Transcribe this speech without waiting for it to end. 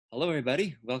Hello,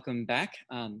 everybody. Welcome back.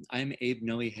 I'm Abe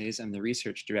Noe Hayes. I'm the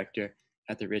research director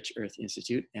at the Rich Earth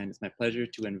Institute, and it's my pleasure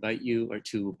to invite you or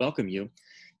to welcome you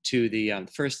to the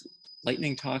first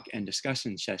lightning talk and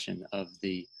discussion session of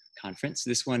the conference.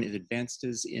 This one is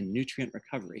Advances in Nutrient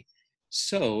Recovery.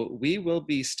 So we will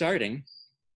be starting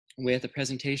with a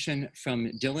presentation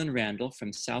from Dyllon Randall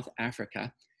from South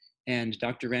Africa. And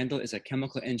Dr. Randall is a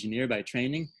chemical engineer by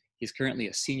training. He's currently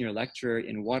a senior lecturer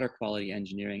in water quality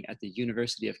engineering at the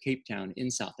University of Cape Town in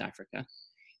South Africa.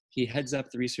 He heads up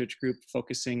the research group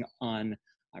focusing on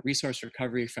resource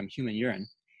recovery from human urine.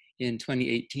 In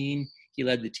 2018, he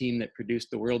led the team that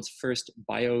produced the world's first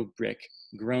bio-brick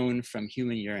grown from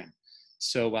human urine.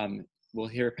 So we'll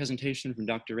hear a presentation from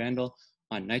Dr. Randall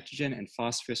on nitrogen and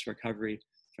phosphorus recovery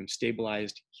from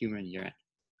stabilized human urine.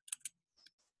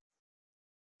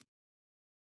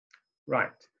 Right.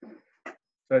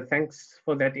 So thanks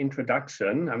for that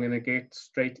introduction. I'm going to get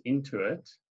straight into it.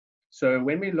 So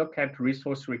when we look at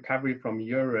resource recovery from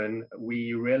urine,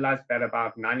 we realize that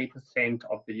about 90%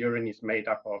 of the urine is made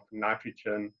up of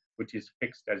nitrogen, which is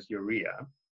fixed as urea.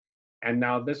 And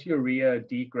now this urea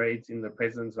degrades in the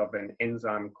presence of an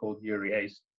enzyme called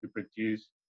urease to produce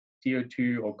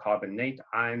CO2 or carbonate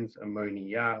ions,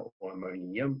 ammonia or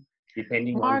ammonium,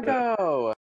 depending on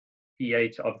the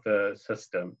pH of the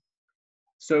system.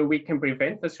 So we can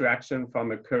prevent this reaction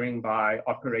from occurring by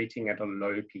operating at a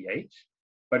low pH,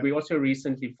 but we also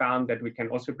recently found that we can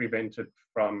also prevent it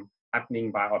from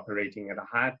happening by operating at a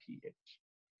high pH.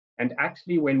 And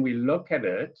actually, when we look at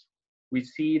it, we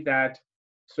see that,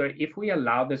 so if we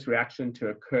allow this reaction to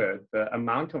occur, the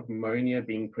amount of ammonia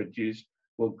being produced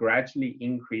will gradually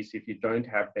increase if you don't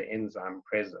have the enzyme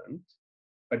present.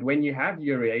 But when you have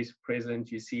urease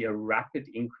present, you see a rapid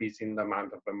increase in the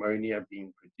amount of ammonia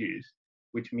being produced,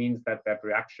 which means that that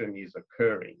reaction is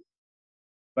occurring.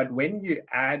 But when you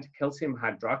add calcium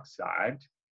hydroxide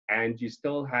and you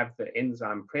still have the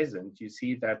enzyme present, you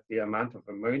see that the amount of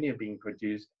ammonia being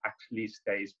produced actually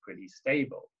stays pretty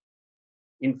stable.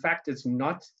 In fact, it's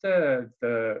not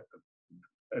the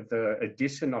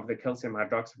addition of the calcium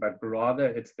hydroxide, but rather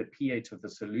it's the pH of the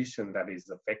solution that is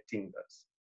affecting this.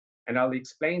 And I'll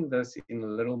explain this in a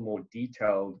little more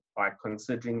detail by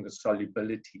considering the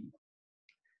solubility.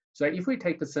 So if we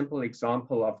take a simple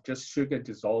example of just sugar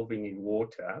dissolving in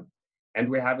water, and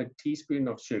we have a teaspoon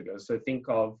of sugar, so think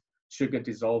of sugar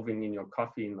dissolving in your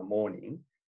coffee in the morning,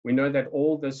 we know that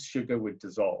all this sugar would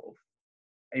dissolve.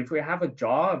 If we have a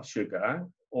jar of sugar,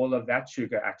 all of that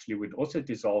sugar actually would also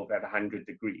dissolve at 100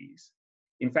 degrees.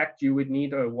 In fact, you would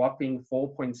need a whopping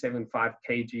 4.75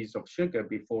 kgs of sugar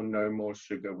before no more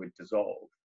sugar would dissolve.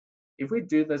 If we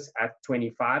do this at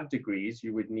 25 degrees,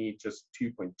 you would need just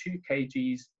 2.2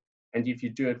 kgs. And if you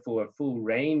do it for a full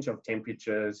range of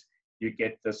temperatures, you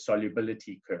get the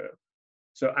solubility curve.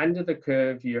 So under the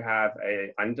curve, you have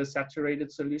an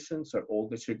undersaturated solution, so all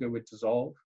the sugar would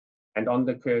dissolve. And on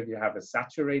the curve, you have a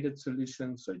saturated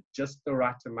solution, so just the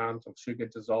right amount of sugar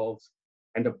dissolves.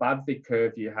 And above the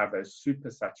curve, you have a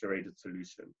supersaturated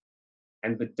solution.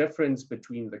 And the difference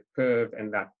between the curve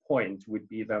and that point would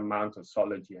be the amount of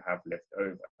solid you have left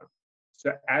over.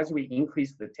 So as we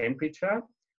increase the temperature,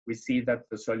 we see that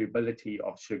the solubility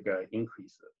of sugar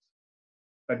increases.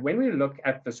 But when we look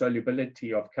at the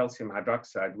solubility of calcium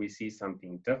hydroxide, we see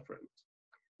something different.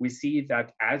 We see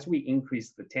that as we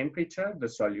increase the temperature, the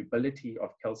solubility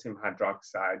of calcium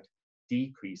hydroxide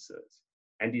decreases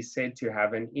and is said to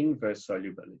have an inverse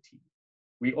solubility.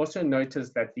 We also notice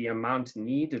that the amount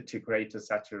needed to create a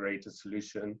saturated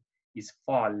solution is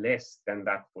far less than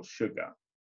that for sugar.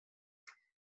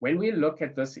 When we look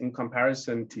at this in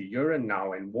comparison to urine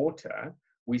now and water,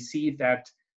 we see that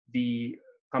the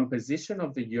composition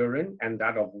of the urine and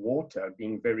that of water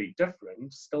being very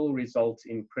different still results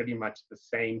in pretty much the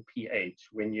same pH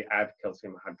when you add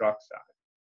calcium hydroxide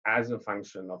as a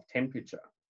function of temperature.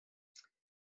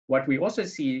 What we also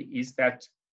see is that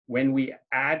when we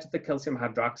add the calcium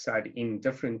hydroxide in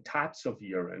different types of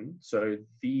urine, so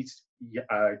these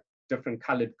different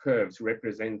colored curves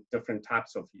represent different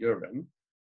types of urine,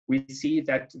 we see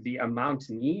that the amount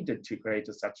needed to create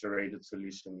a saturated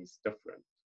solution is different.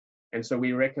 And so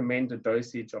we recommend a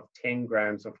dosage of 10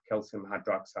 grams of calcium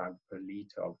hydroxide per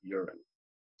liter of urine.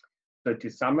 So to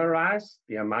summarize,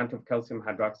 the amount of calcium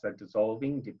hydroxide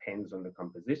dissolving depends on the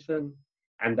composition,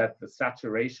 and that the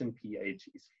saturation pH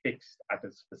is fixed at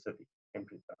a specific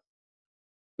temperature.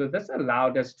 So this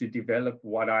allowed us to develop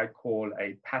what I call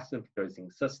a passive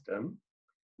dosing system,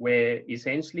 where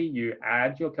essentially you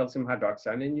add your calcium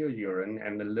hydroxide in your urine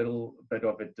and a little bit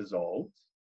of it dissolves,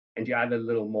 and you add a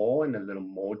little more and a little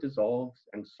more dissolves,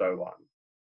 and so on.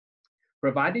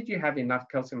 Provided you have enough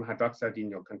calcium hydroxide in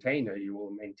your container, you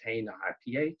will maintain a high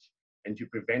pH and you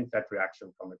prevent that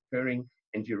reaction from occurring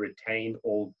and you retain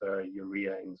all the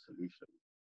urea in solution.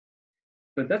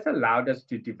 So this allowed us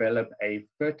to develop a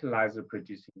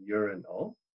fertilizer-producing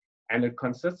urinal, and it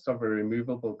consists of a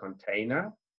removable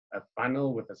container, a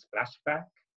funnel with a splashback,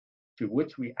 to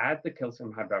which we add the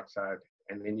calcium hydroxide,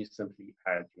 and then you simply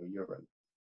add your urine.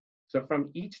 So from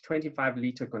each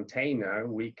 25-liter container,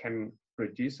 we can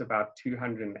produce about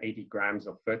 280 grams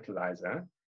of fertilizer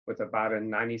with about a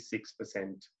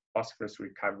 96% phosphorus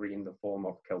recovery in the form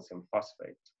of calcium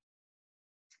phosphate.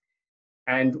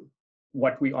 And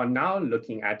what we are now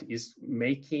looking at is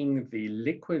making the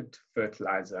liquid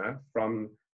fertilizer from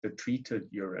the treated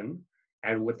urine,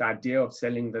 and with the idea of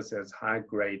selling this as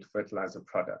high-grade fertilizer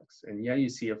products. And here you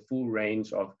see a full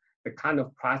range of the kind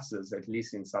of prices, at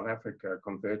least in South Africa,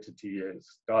 converted to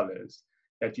US dollars,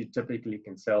 that you typically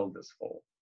can sell this for.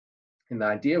 And the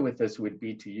idea with this would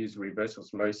be to use reverse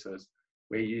osmosis,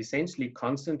 where you essentially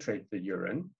concentrate the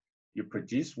urine, you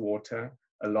produce water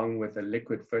along with a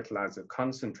liquid fertilizer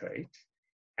concentrate,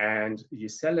 and you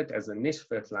sell it as a niche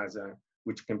fertilizer,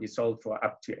 which can be sold for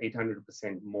up to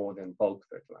 800% more than bulk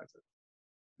fertilizer.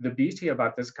 The beauty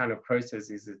about this kind of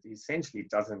process is it essentially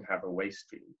doesn't have a waste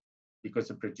stream because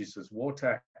it produces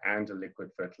water and a liquid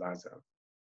fertilizer.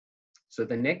 So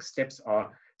the next steps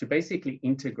are to basically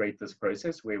integrate this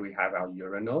process where we have our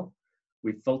urinal,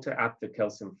 we filter out the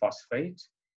calcium phosphate,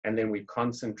 and then we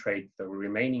concentrate the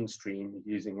remaining stream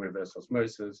using reverse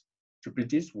osmosis to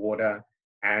produce water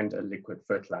and a liquid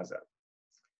fertilizer.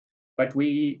 But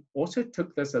we also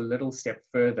took this a little step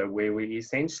further where we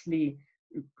essentially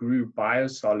grew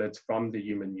biosolids from the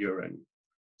human urine.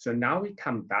 So now we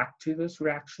come back to this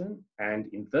reaction, and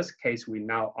in this case, we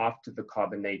now after the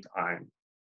carbonate ion.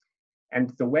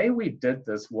 And the way we did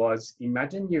this was,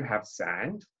 imagine you have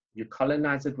sand, you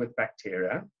colonize it with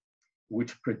bacteria,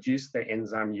 which produce the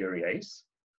enzyme urease,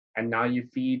 and now you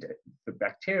feed the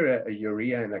bacteria a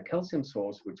urea and a calcium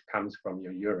source, which comes from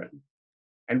your urine.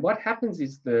 And what happens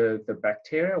is the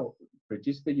bacteria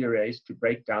produce the urease to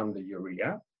break down the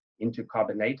urea into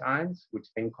carbonate ions, which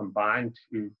then combine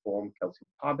to form calcium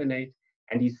carbonate.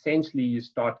 And essentially, you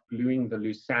start gluing the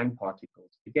loose sand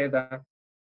particles together.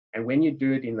 And when you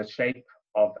do it in the shape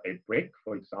of a brick,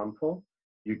 for example,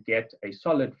 you get a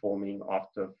solid forming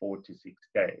after 4 to 6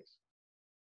 days,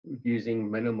 using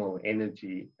minimal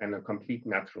energy and a complete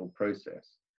natural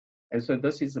process. And so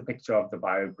this is a picture of the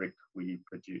biobrick we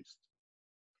produced.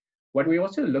 What we're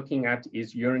also looking at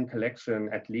is urine collection,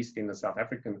 at least in the South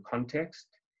African context.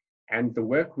 And the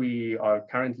work we are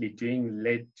currently doing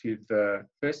led to the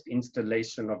first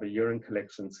installation of a urine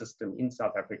collection system in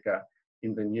South Africa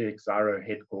in the new Exaro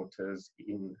headquarters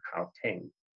in Gauteng,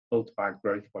 built by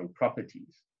Growthpoint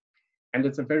Properties. And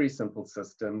it's a very simple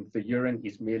system. The urine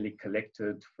is merely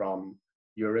collected from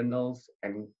urinals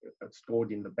and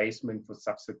stored in the basement for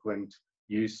subsequent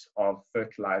use of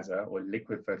fertilizer or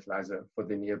liquid fertilizer for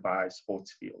the nearby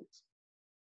sports fields.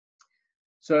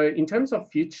 So in terms of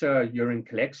future urine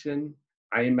collection,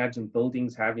 I imagine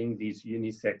buildings having these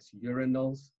unisex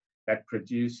urinals that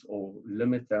produce or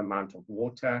limit the amount of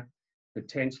water,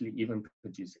 potentially even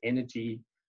produce energy,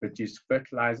 produce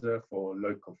fertilizer for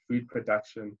local food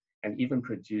production, and even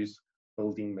produce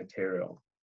building material.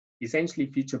 Essentially,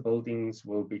 future buildings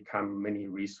will become mini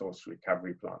resource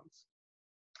recovery plants.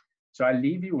 So I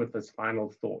leave you with this final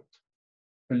thought.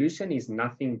 Pollution is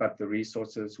nothing but the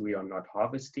resources we are not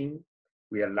harvesting.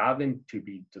 We allow them to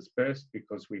be dispersed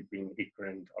because we've been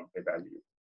ignorant of their value.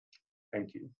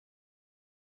 Thank you.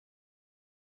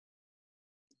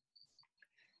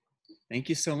 Thank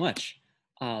you so much.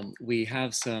 We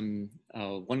have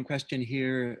one question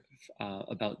here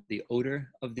about the odor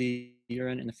of the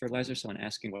urine in the fertilizer. Someone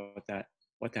asking what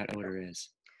that odor is.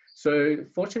 So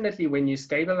fortunately, when you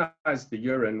stabilize the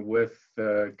urine with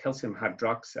the calcium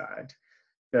hydroxide,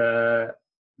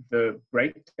 the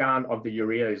breakdown of the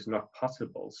urea is not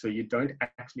possible. So you don't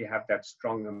actually have that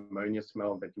strong ammonia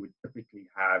smell that you would typically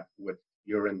have with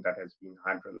urine that has been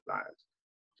hydrolyzed.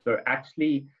 So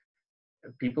actually,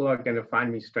 people are going to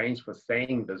find me strange for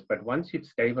saying this, but once you've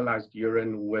stabilized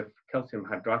urine with calcium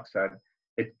hydroxide,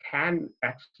 it can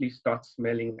actually start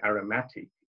smelling aromatic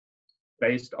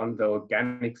based on the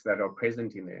organics that are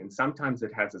present in there. And sometimes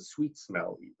it has a sweet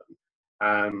smell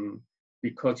even,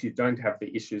 because you don't have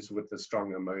the issues with the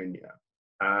strong ammonia.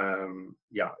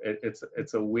 Yeah,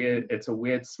 it's a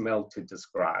weird smell to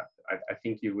describe. I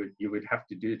think you would have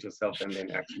to do it yourself and then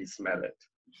actually smell it.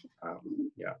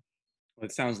 Yeah. Well,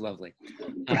 it sounds lovely.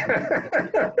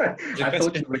 I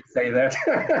thought you would say that.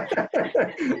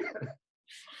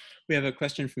 We have a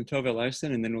question from Tove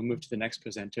Larsen, and then we'll move to the next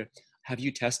presenter. Have you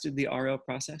tested the RO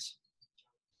process?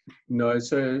 No,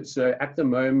 so at the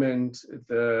moment,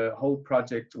 the whole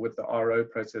project with the RO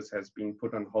process has been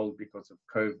put on hold because of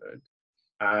COVID.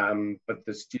 But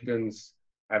the students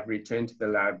have returned to the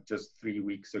lab just 3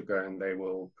 weeks ago, and they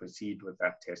will proceed with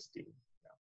that testing.